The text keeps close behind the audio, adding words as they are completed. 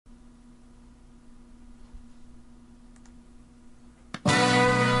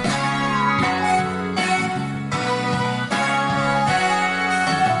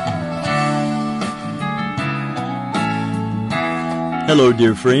Hello,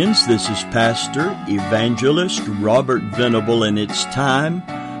 dear friends. This is Pastor Evangelist Robert Venable, and it's time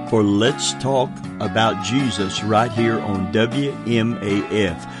for Let's Talk About Jesus right here on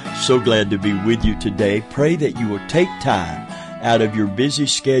WMAF. So glad to be with you today. Pray that you will take time out of your busy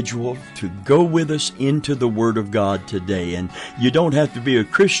schedule to go with us into the Word of God today. And you don't have to be a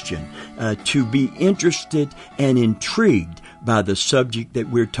Christian to be interested and intrigued by the subject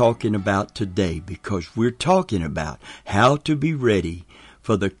that we're talking about today, because we're talking about how to be ready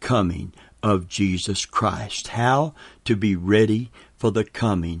for the coming of Jesus Christ. How to be ready for the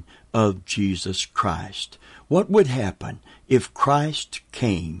coming of Jesus Christ. What would happen if Christ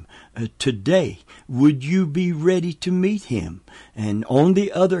came today? Would you be ready to meet Him? And on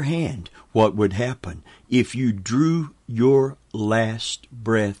the other hand, what would happen if you drew your last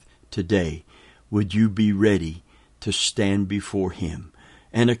breath today? Would you be ready to stand before Him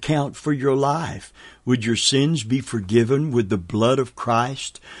and account for your life? Would your sins be forgiven? Would the blood of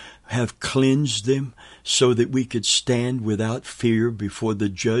Christ have cleansed them so that we could stand without fear before the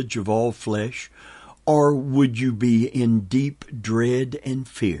judge of all flesh? Or would you be in deep dread and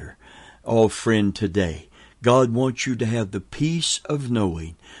fear? Oh, friend, today, God wants you to have the peace of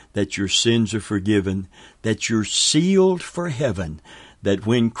knowing that your sins are forgiven, that you're sealed for heaven, that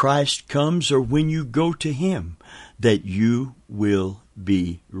when Christ comes or when you go to Him, that you will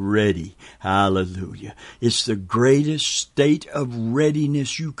be ready. Hallelujah. It's the greatest state of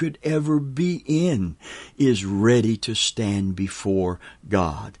readiness you could ever be in, is ready to stand before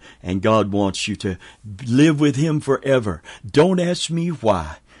God. And God wants you to live with Him forever. Don't ask me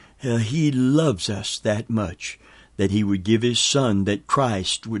why. He loves us that much, that He would give His Son, that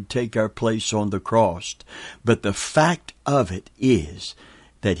Christ would take our place on the cross. But the fact of it is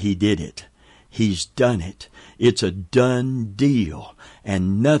that He did it. He's done it. It's a done deal.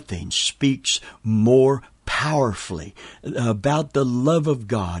 And nothing speaks more powerfully about the love of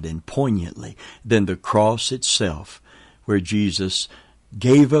God and poignantly than the cross itself, where Jesus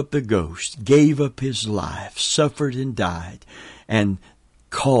gave up the ghost, gave up His life, suffered and died, and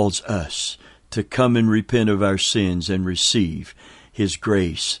calls us to come and repent of our sins and receive His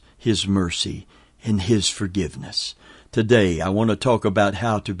grace, His mercy, and His forgiveness. Today, I want to talk about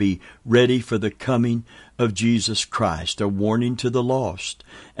how to be ready for the coming of Jesus Christ, a warning to the lost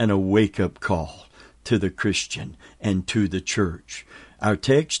and a wake-up call to the Christian and to the church. Our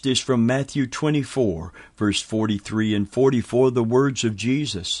text is from Matthew 24, verse 43 and 44, the words of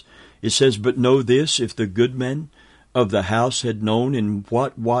Jesus. It says, "But know this, if the goodman of the house had known in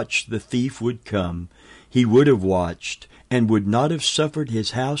what watch the thief would come, he would have watched and would not have suffered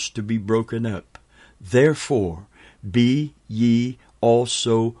his house to be broken up. Therefore, be ye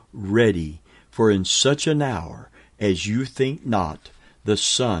also ready, for in such an hour as you think not, the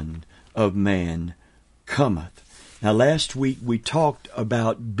Son of Man cometh." Now, last week we talked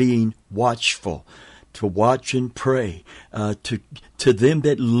about being watchful, to watch and pray. To them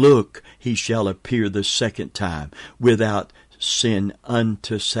that look, He shall appear the second time without sin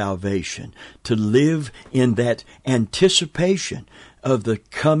unto salvation. To live in that anticipation of the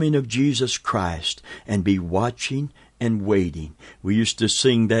coming of Jesus Christ and be watching and waiting. We used to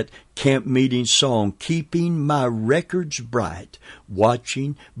sing that camp meeting song, "Keeping my records bright,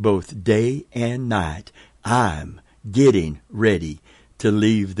 watching both day and night. I'm getting ready to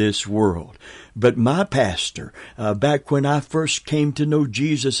leave this world." But my pastor, back when I first came to know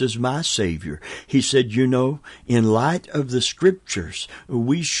Jesus as my Savior, he said, in light of the Scriptures,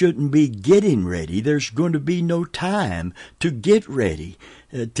 we shouldn't be getting ready. There's going to be no time to get ready.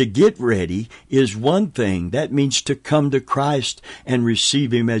 To get ready is one thing. That means to come to Christ and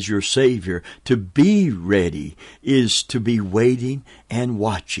receive Him as your Savior. To be ready is to be waiting and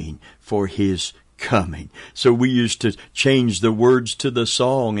watching for His coming. So we used to change the words to the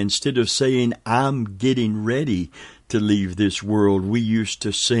song. Instead of saying, "I'm getting ready to leave this world," we used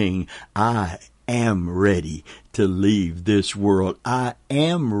to sing, "I am ready to leave this world. I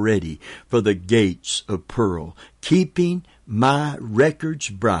am ready for the gates of pearl, keeping my records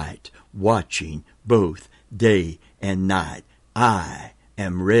bright, watching both day and night. I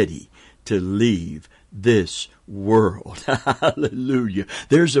am ready to leave this world." Hallelujah.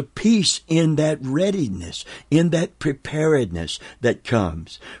 There's a peace in that readiness, in that preparedness that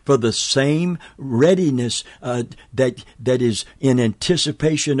comes. For the same readiness that is in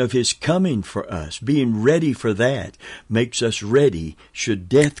anticipation of His coming for us, being ready for that, makes us ready should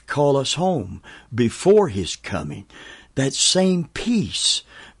death call us home before His coming. That same peace,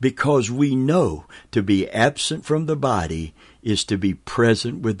 because we know to be absent from the body is to be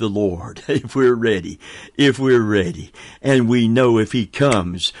present with the Lord if we're ready. If we're ready. And we know if He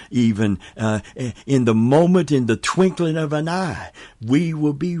comes, even in the moment, in the twinkling of an eye, we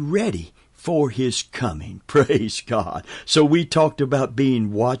will be ready for His coming. Praise God. So we talked about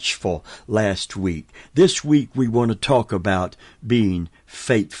being watchful last week. This week we want to talk about being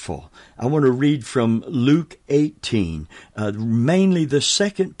faithful. I want to read from Luke 18, mainly the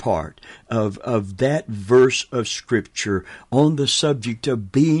second part of that verse of Scripture on the subject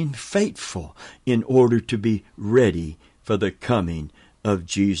of being faithful in order to be ready for the coming of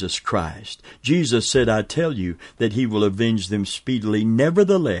Jesus Christ. Jesus said, I tell you that He will avenge them speedily.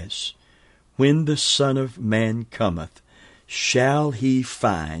 Nevertheless, when the Son of Man cometh, shall He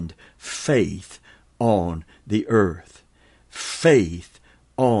find faith on the earth? Faith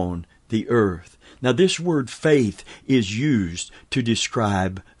on the earth. Now, this word faith is used to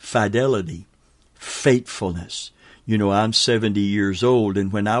describe fidelity, faithfulness. You know, I'm 70 years old,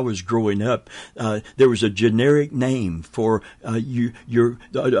 and when I was growing up, there was a generic name for your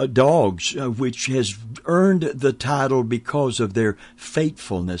dogs, which has earned the title because of their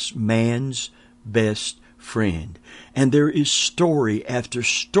faithfulness, man's best friend. And there is story after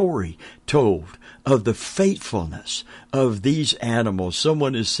story told of the faithfulness of these animals.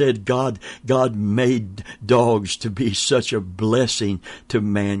 Someone has said God made dogs to be such a blessing to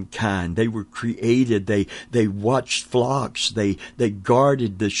mankind. They were created. They watched flocks. They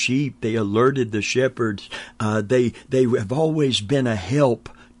guarded the sheep. They alerted the shepherds. They have always been a help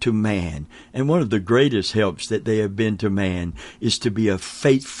to man. And one of the greatest helps that they have been to man is to be a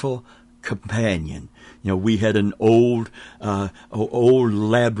faithful companion. You know, we had an old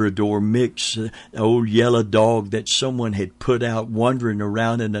Labrador mix, old yellow dog that someone had put out wandering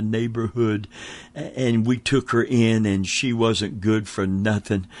around in the neighborhood, and we took her in, and she wasn't good for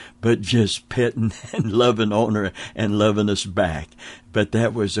nothing but just petting and loving on her and loving us back. But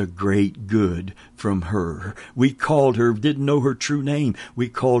that was a great good from her. We called her, didn't know her true name, we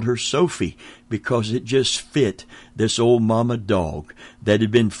called her Sophie, because it just fit this old mama dog that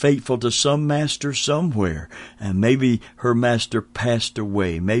had been faithful to some master somewhere. And maybe her master passed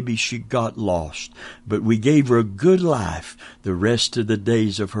away. Maybe she got lost. But we gave her a good life the rest of the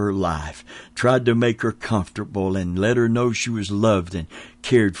days of her life. Tried to make her comfortable and let her know she was loved and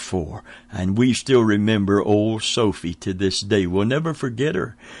cared for. And we still remember old Sophie to this day. We'll never forget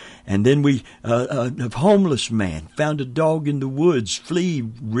her. And then a homeless man found a dog in the woods,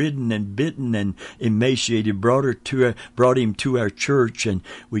 flea-ridden and bitten and emaciated, brought him to our church, and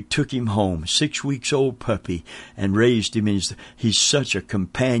we took him home, 6 weeks old puppy, and raised him. He's such a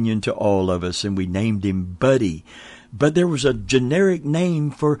companion to all of us, and we named him Buddy. But there was a generic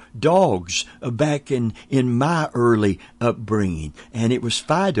name for dogs back in my early upbringing, and it was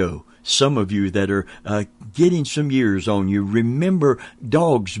Fido. Some of you that are getting some years on you remember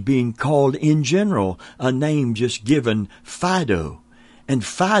dogs being called in general a name just given, Fido. And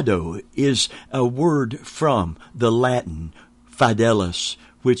Fido is a word from the Latin fidelis,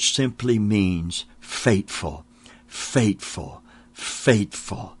 which simply means faithful, faithful,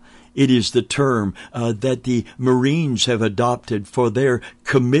 faithful. It is the term that the Marines have adopted for their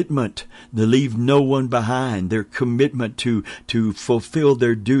commitment to leave no one behind, their commitment to fulfill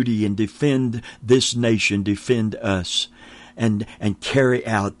their duty and defend this nation, defend us, and carry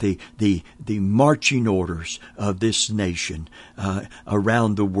out the marching orders of this nation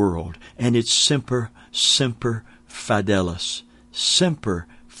around the world. And it's semper fidelis. Semper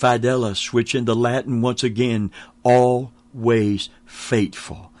fidelis, which in the Latin, once again, always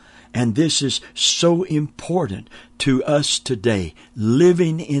faithful. And this is so important to us today,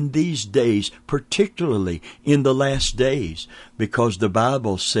 living in these days, particularly in the last days, because the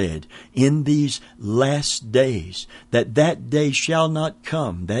Bible said in these last days that day shall not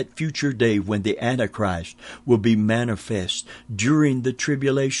come, that future day when the Antichrist will be manifest during the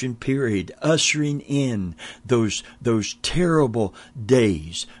tribulation period, ushering in those terrible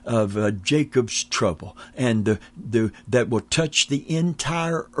days of Jacob's trouble, and that will touch the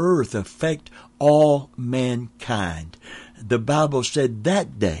entire earth, affect all mankind. The Bible said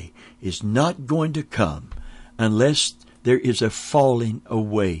that day is not going to come unless there is a falling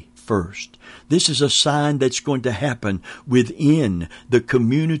away first. This is a sign that's going to happen within the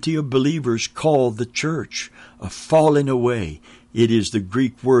community of believers called the church, a falling away. It is the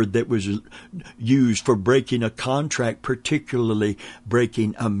Greek word that was used for breaking a contract, particularly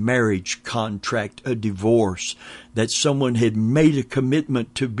breaking a marriage contract, a divorce, that someone had made a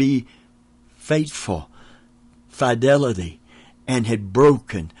commitment to be faithful, fidelity, and had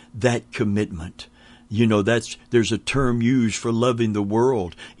broken that commitment. there's a term used for loving the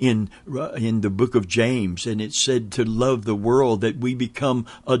world in the book of James, and it said to love the world that we become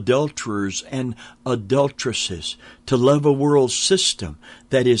adulterers and adulteresses, to love a world system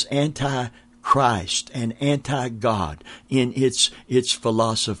that is anti-Christ and anti-God in its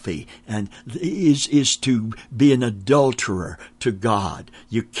philosophy, and is to be an adulterer to God.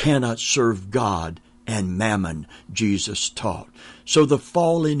 You cannot serve God and mammon, Jesus taught. So the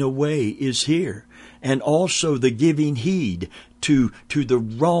falling away is here. And also the giving heed to the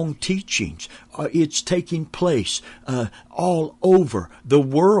wrong teachings. It's taking place all over the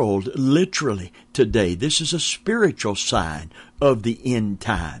world, literally, today. This is a spiritual sign of the end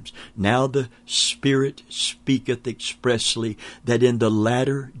times. Now the Spirit speaketh expressly that in the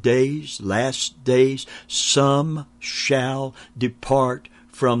latter days, last days, some shall depart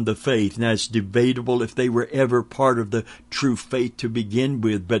from the faith. Now, it's debatable if they were ever part of the true faith to begin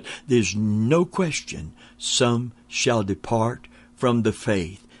with, but there's no question some shall depart from the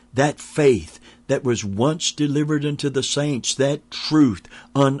faith. That faith that was once delivered unto the saints, that truth,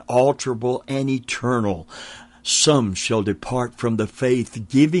 unalterable and eternal. Some shall depart from the faith,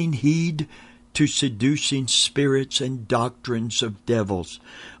 giving heed to seducing spirits and doctrines of devils.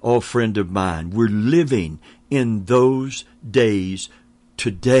 Oh, friend of mine, we're living in those days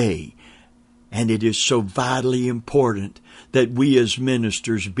today, and it is so vitally important that we as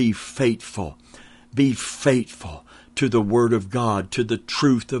ministers be faithful to the Word of God, to the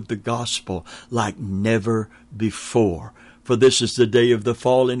truth of the gospel like never before. For this is the day of the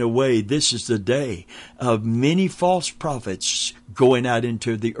falling away. This is the day of many false prophets going out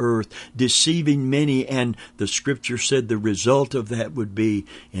into the earth, deceiving many. And the Scripture said the result of that would be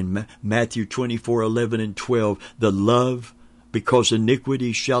in Matthew 24:11 and 12, the love, because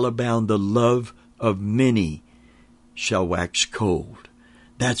iniquity shall abound, the love of many shall wax cold.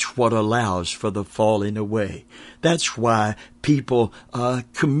 That's what allows for the falling away. That's why people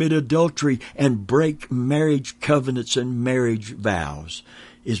commit adultery and break marriage covenants and marriage vows,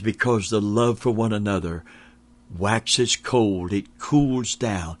 is because the love for one another waxes cold. It cools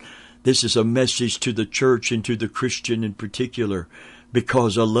down. This is a message to the church and to the Christian in particular,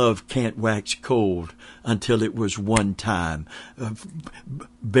 because a love can't wax cold until it was one time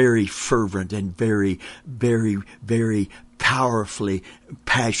very fervent and very, very, very powerfully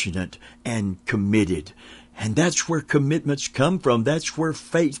passionate and committed. And that's where commitments come from. That's where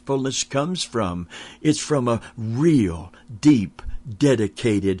faithfulness comes from. It's from a real, deep,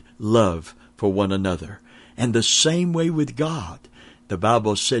 dedicated love for one another. And the same way with God. The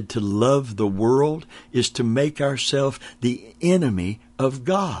Bible said to love the world is to make ourselves the enemy of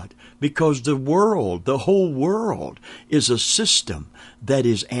God, because the world, the whole world, is a system that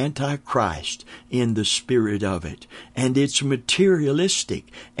is anti-Christ in the spirit of it. And it's materialistic,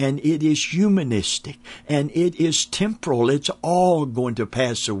 and it is humanistic, and it is temporal. It's all going to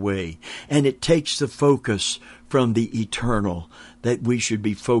pass away. And it takes the focus from the eternal that we should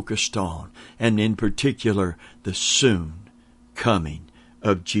be focused on, and in particular, the soon coming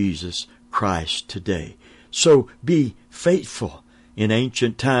of Jesus Christ today. So be faithful. In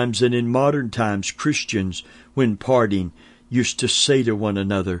ancient times and in modern times, Christians, when parting, used to say to one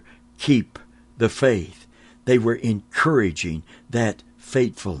another, keep the faith. They were encouraging that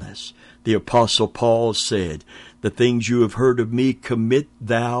faithfulness. The Apostle Paul said, the things you have heard of me commit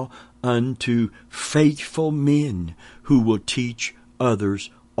thou unto faithful men who will teach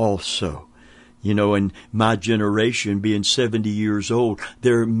others also. You know, in my generation, being 70 years old,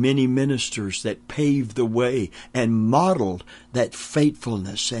 there are many ministers that paved the way and modeled that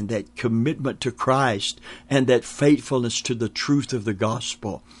faithfulness and that commitment to Christ and that faithfulness to the truth of the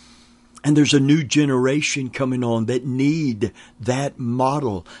gospel. And there's a new generation coming on that need that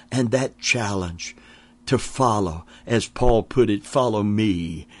model and that challenge to follow. As Paul put it, follow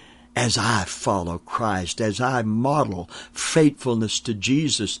me as I follow Christ, as I model faithfulness to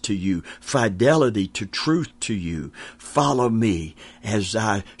Jesus to you, fidelity to truth to you. Follow me as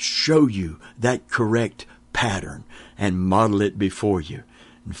I show you that correct pattern and model it before you.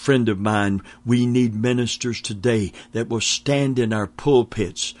 And friend of mine, we need ministers today that will stand in our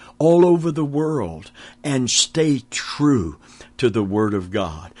pulpits all over the world and stay true to the Word of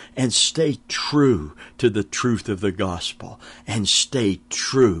God, and stay true to the truth of the gospel, and stay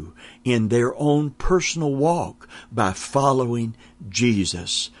true in their own personal walk by following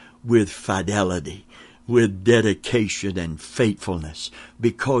Jesus with fidelity, with dedication and faithfulness,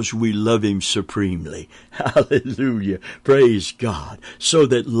 because we love Him supremely. Hallelujah. Praise God. So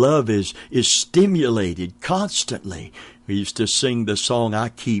that love is stimulated constantly. We used to sing the song, I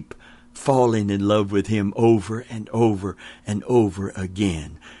keep falling in love with Him over and over and over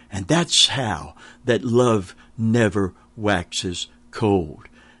again. And that's how that love never waxes cold.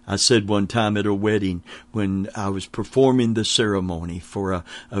 I said one time at a wedding when I was performing the ceremony for a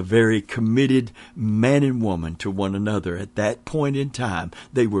very committed man and woman to one another. At that point in time,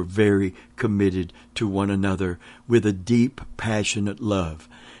 they were very committed to one another with a deep, passionate love.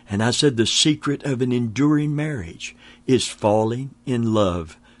 And I said the secret of an enduring marriage is falling in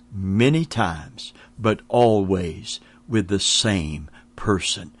love many times, but always with the same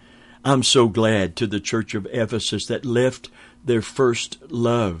person. I'm so glad to the church of Ephesus that left their first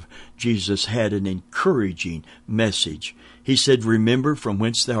love. Jesus had an encouraging message. He said, remember from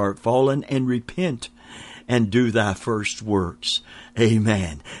whence thou art fallen, and repent, and do thy first works.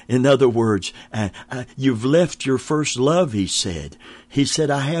 Amen. In other words, you've left your first love, he said. He said,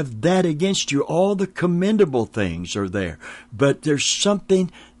 I have that against you. All the commendable things are there. But there's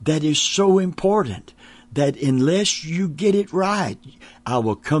something that is so important that unless you get it right, I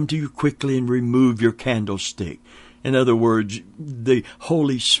will come to you quickly and remove your candlestick. In other words, the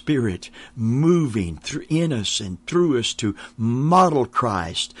Holy Spirit moving in us and through us to model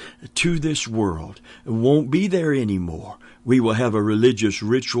Christ to this world won't be there anymore. We will have a religious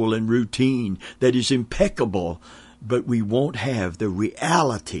ritual and routine that is impeccable, but we won't have the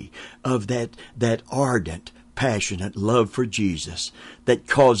reality of that ardent, passionate love for Jesus that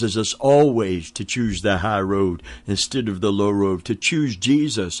causes us always to choose the high road instead of the low road, to choose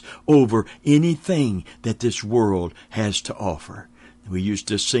Jesus over anything that this world has to offer. We used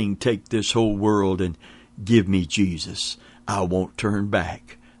to sing, take this whole world and give me Jesus. I won't turn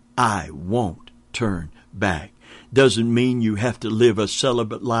back. I won't turn back. Doesn't mean you have to live a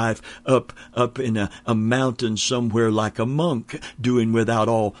celibate life up in a mountain somewhere like a monk, doing without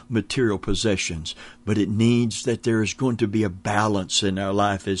all material possessions. But it means that there is going to be a balance in our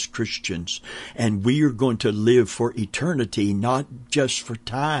life as Christians. And we are going to live for eternity, not just for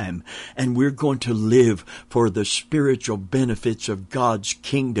time. And we're going to live for the spiritual benefits of God's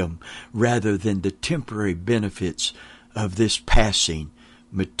kingdom rather than the temporary benefits of this passing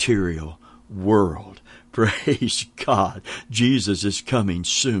material world. Praise God. Jesus is coming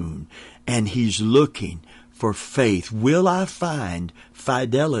soon, and He's looking for faith. Will I find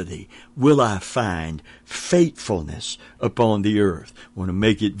fidelity? Will I find faithfulness upon the earth? I want to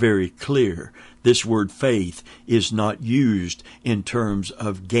make it very clear. This word faith is not used in terms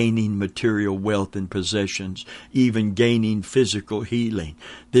of gaining material wealth and possessions, even gaining physical healing.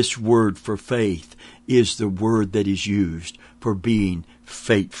 This word for faith is the word that is used for being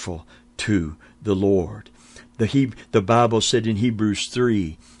faithful to the Lord. The Bible said in Hebrews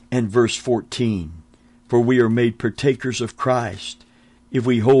 3 and verse 14, for we are made partakers of Christ if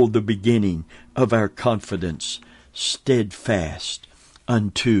we hold the beginning of our confidence steadfast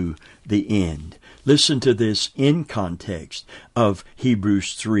unto the end. Listen to this in context of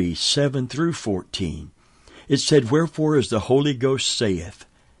Hebrews 3, 7 through 14. It said, wherefore as the Holy Ghost saith,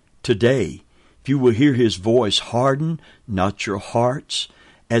 today, if you will hear His voice, harden not your hearts,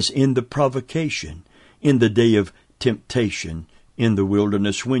 as in the provocation, in the day of temptation in the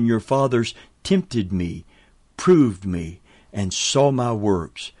wilderness, when your fathers tempted me, proved me, and saw my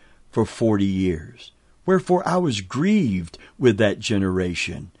works for 40 years. Wherefore I was grieved with that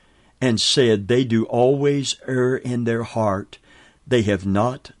generation, and said, they do always err in their heart. They have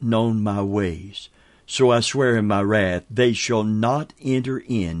not known my ways. So I swear in my wrath, they shall not enter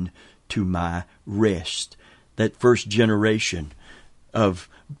in to my rest. That first generation of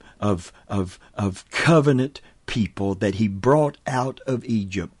covenant people that He brought out of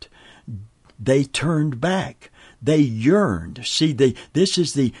Egypt, they turned back. They yearned. See, this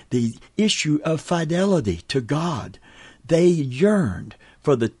is the issue of fidelity to God. They yearned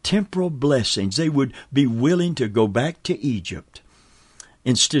for the temporal blessings. They would be willing to go back to Egypt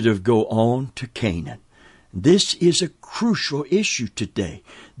instead of go on to Canaan. This is a crucial issue today.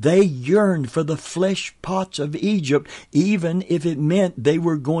 They yearned for the flesh pots of Egypt, even if it meant they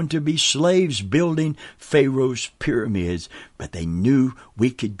were going to be slaves building Pharaoh's pyramids. But they knew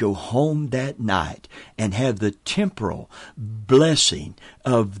we could go home that night and have the temporal blessing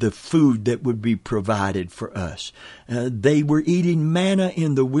of the food that would be provided for us. They were eating manna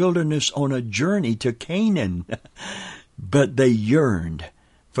in the wilderness on a journey to Canaan, but they yearned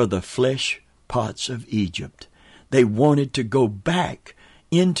for the flesh pots of Egypt. They wanted to go back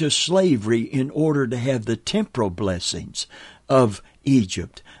into slavery in order to have the temporal blessings of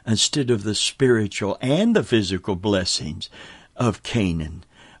Egypt instead of the spiritual and the physical blessings of Canaan.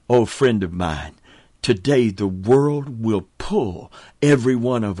 Oh, friend of mine, today the world will pull every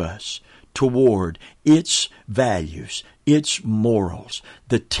one of us toward its values, its morals.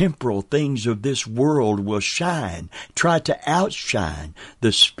 The temporal things of this world will try to outshine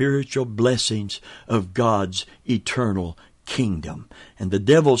the spiritual blessings of God's eternal kingdom. And the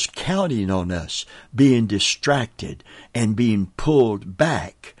devil's counting on us being distracted and being pulled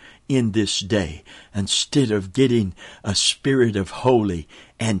back in this day, instead of getting a spirit of holy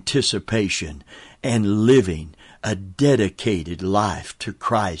anticipation and living a dedicated life to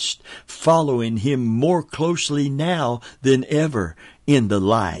Christ, following Him more closely now than ever in the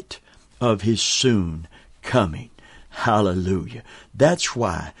light of His soon coming. Hallelujah. That's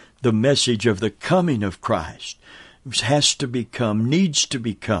why the message of the coming of Christ needs to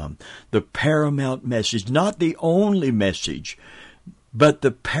become the paramount message, not the only message, but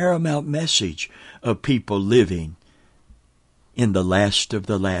the paramount message of people living in the last of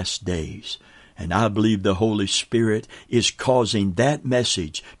the last days. And I believe the Holy Spirit is causing that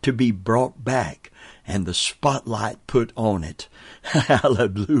message to be brought back and the spotlight put on it.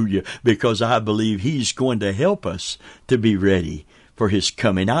 Hallelujah. Because I believe He's going to help us to be ready for His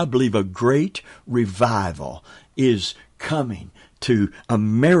coming. I believe a great revival is coming to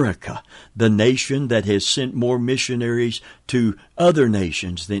America, the nation that has sent more missionaries to other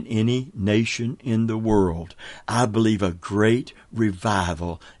nations than any nation in the world. I believe a great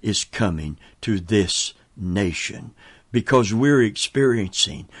revival is coming to this nation because we're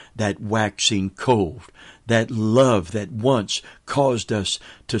experiencing that waxing cold, that love that once caused us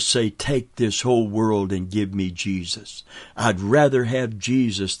to say, take this whole world and give me Jesus. I'd rather have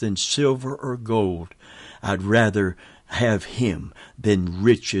Jesus than silver or gold. I'd rather have Him than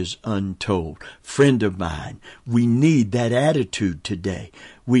riches untold. Friend of mine, we need that attitude today.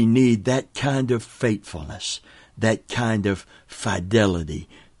 We need that kind of faithfulness, that kind of fidelity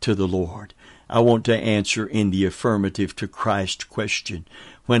to the Lord. I want to answer in the affirmative to Christ's question,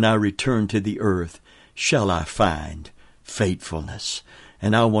 when I return to the earth, shall I find faithfulness?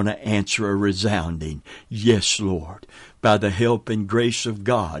 And I want to answer a resounding, yes, Lord. By the help and grace of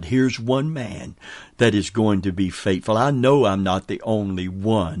God, here's one man that is going to be faithful. I know I'm not the only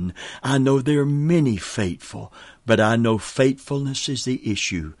one. I know there are many faithful, but I know faithfulness is the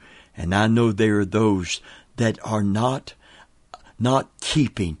issue. And I know there are those that are not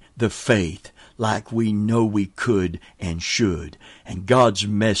keeping the faith like we know we could and should. And God's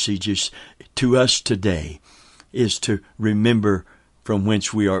message is to us today is to remember from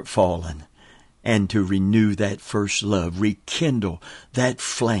whence we are fallen, and to renew that first love, rekindle that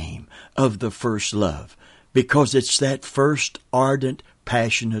flame of the first love, because it's that first ardent,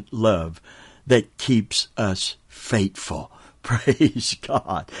 passionate love that keeps us faithful. Praise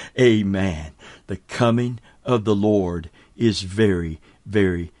God. Amen. The coming of the Lord is very,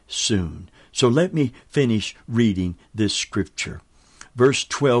 very soon. So let me finish reading this scripture. Verse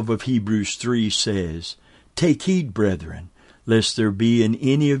 12 of Hebrews 3 says, "Take heed, brethren, lest there be in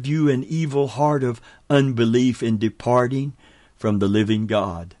any of you an evil heart of unbelief in departing from the living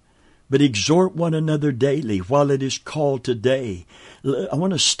God. But exhort one another daily while it is called today." I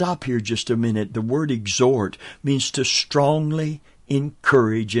want to stop here just a minute. The word exhort means to strongly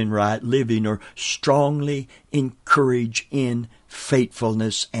encourage in right living, or strongly encourage in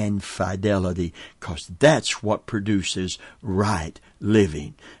faithfulness and fidelity, because that's what produces right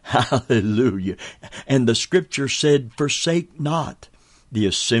living. Hallelujah. And the scripture said, "Forsake not the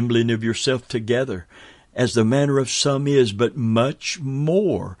assembling of yourself together, as the manner of some is, but much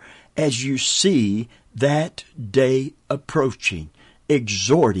more as you see that day approaching,"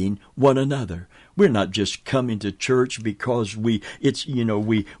 exhorting one another. We're not just coming to church because we're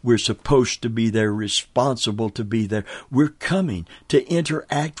supposed to be there, responsible to be there. We're coming to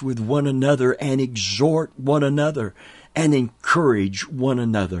interact with one another and exhort one another and encourage one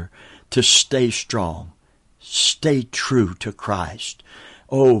another to stay strong, stay true to Christ.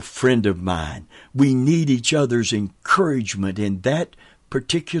 Oh, friend of mine, we need each other's encouragement in that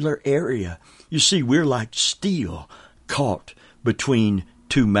particular area. You see, we're like steel caught between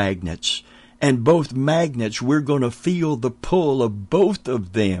two magnets. And both magnets, we're going to feel the pull of both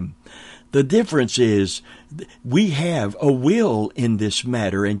of them. The difference is we have a will in this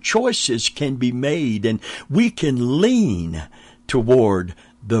matter, and choices can be made, and we can lean toward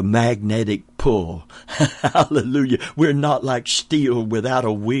the magnetic pull. Hallelujah. We're not like steel without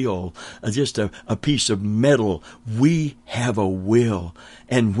a will, just a piece of metal. We have a will.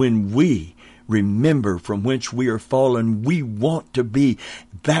 And when we remember from whence we are fallen, we want to be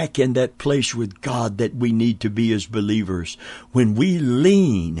back in that place with God that we need to be as believers. When we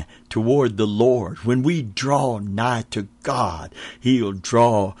lean toward the Lord, when we draw nigh to God, He'll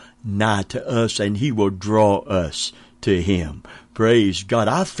draw nigh to us, and He will draw us to Him. Praise God.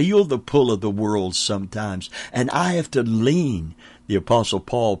 I feel the pull of the world sometimes, and I have to lean. The Apostle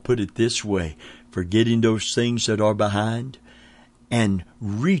Paul put it this way, forgetting those things that are behind and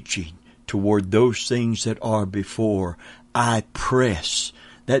reaching toward those things that are before. I press.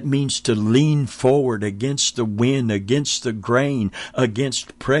 That means to lean forward against the wind, against the grain,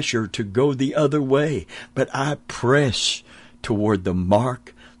 against pressure to go the other way. But I press toward the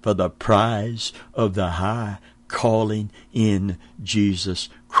mark for the prize of the high calling in Jesus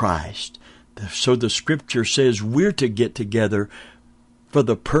Christ. So the Scripture says we're to get together for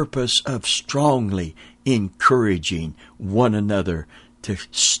the purpose of strongly encouraging one another to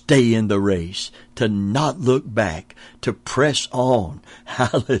stay in the race, to not look back, to press on.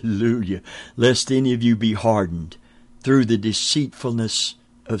 Hallelujah. Lest any of you be hardened through the deceitfulness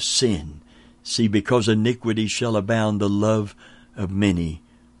of sin. See, because iniquity shall abound, the love of many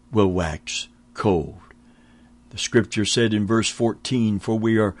will wax cold. The Scripture said in verse 14, for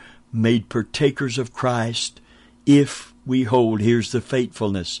we are made partakers of Christ if we hold, here's the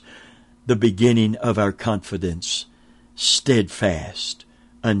faithfulness, the beginning of our confidence, steadfast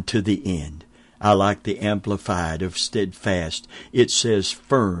unto the end. I like the Amplified of steadfast. It says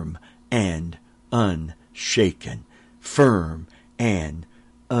firm and unshaken. Firm and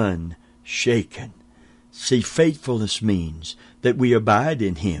unshaken. See, faithfulness means that we abide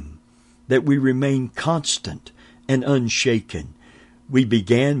in Him, that we remain constant and unshaken. We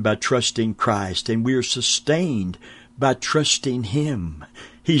began by trusting Christ, and we are sustained by trusting Him.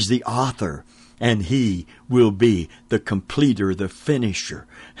 He's the author, and He will be the completer, the finisher,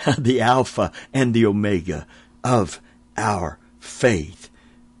 the Alpha and the Omega of our faith.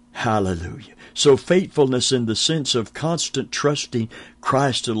 Hallelujah. So faithfulness in the sense of constant trusting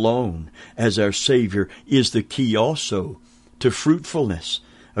Christ alone as our Savior is the key also to fruitfulness.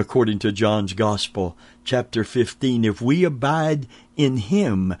 According to John's Gospel, chapter 15, if we abide in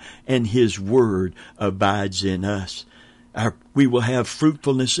Him and His Word abides in us, we will have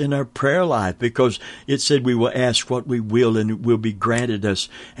fruitfulness in our prayer life, because it said we will ask what we will and it will be granted us.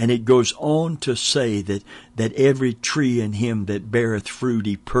 And it goes on to say that every tree in Him that beareth fruit,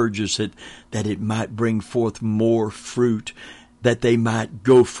 He purges it, that it might bring forth more fruit, that they might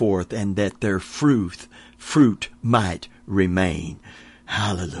go forth and that their fruit might remain.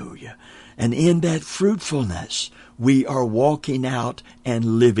 Hallelujah. And in that fruitfulness, we are walking out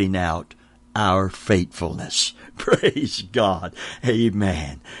and living out our faithfulness. Praise God.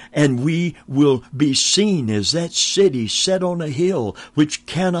 Amen. And we will be seen as that city set on a hill which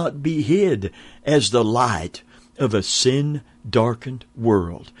cannot be hid, as the light of a sin-darkened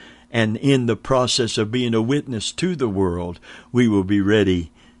world. And in the process of being a witness to the world, we will be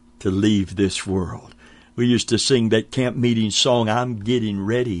ready to leave this world. We used to sing that camp meeting song, I'm getting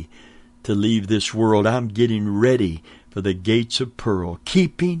ready to leave this world. I'm getting ready for the gates of pearl,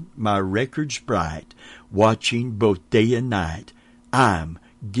 keeping my records bright, watching both day and night. I'm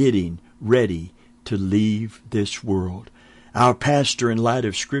getting ready to leave this world. Our pastor, in light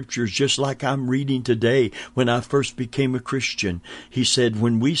of Scriptures, just like I'm reading today, when I first became a Christian, he said,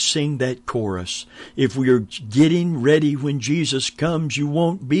 when we sing that chorus, if we are getting ready when Jesus comes, you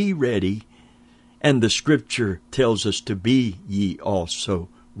won't be ready. And the Scripture tells us to be ye also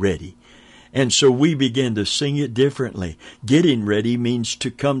ready. And so we begin to sing it differently. Getting ready means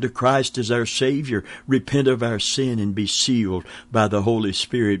to come to Christ as our Savior, repent of our sin, and be sealed by the Holy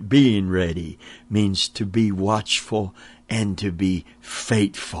Spirit. Being ready means to be watchful and to be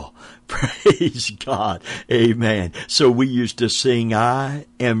faithful. Praise God. Amen. So we used to sing, I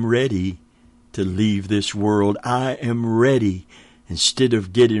am ready to leave this world. I am ready, instead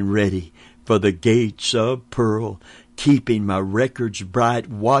of getting ready, for the gates of pearl, keeping my records bright,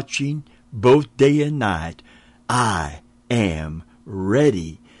 watching both day and night. I am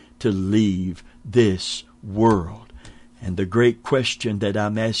ready to leave this world. And the great question that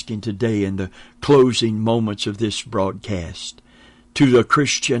I'm asking today in the closing moments of this broadcast, to the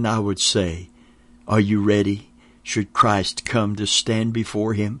Christian I would say, are you ready? Should Christ come to stand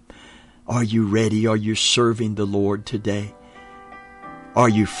before Him? Are you ready? Are you serving the Lord today? Are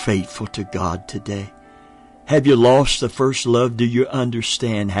you faithful to God today? Have you lost the first love? Do you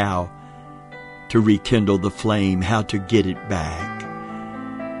understand how to rekindle the flame, how to get it back,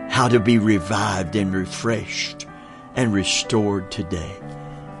 how to be revived and refreshed and restored today?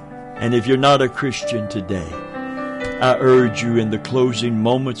 And if you're not a Christian today, I urge you in the closing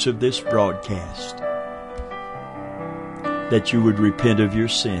moments of this broadcast that you would repent of your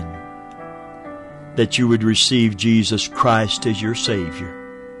sin, that you would receive Jesus Christ as your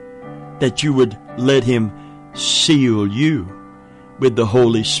Savior, that you would let Him seal you with the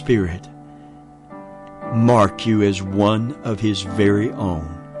Holy Spirit, mark you as one of His very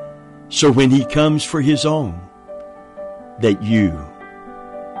own. So when He comes for His own, that you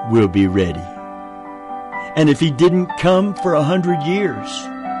will be ready. And if He didn't come for 100 years,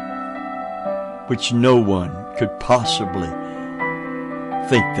 which no one could possibly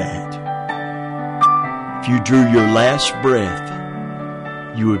think that, if you drew your last breath,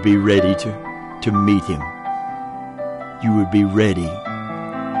 you would be ready to meet Him. You would be ready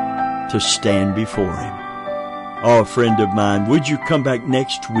to stand before Him. Oh, friend of mine, would you come back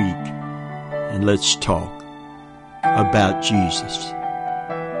next week and let's talk about Jesus?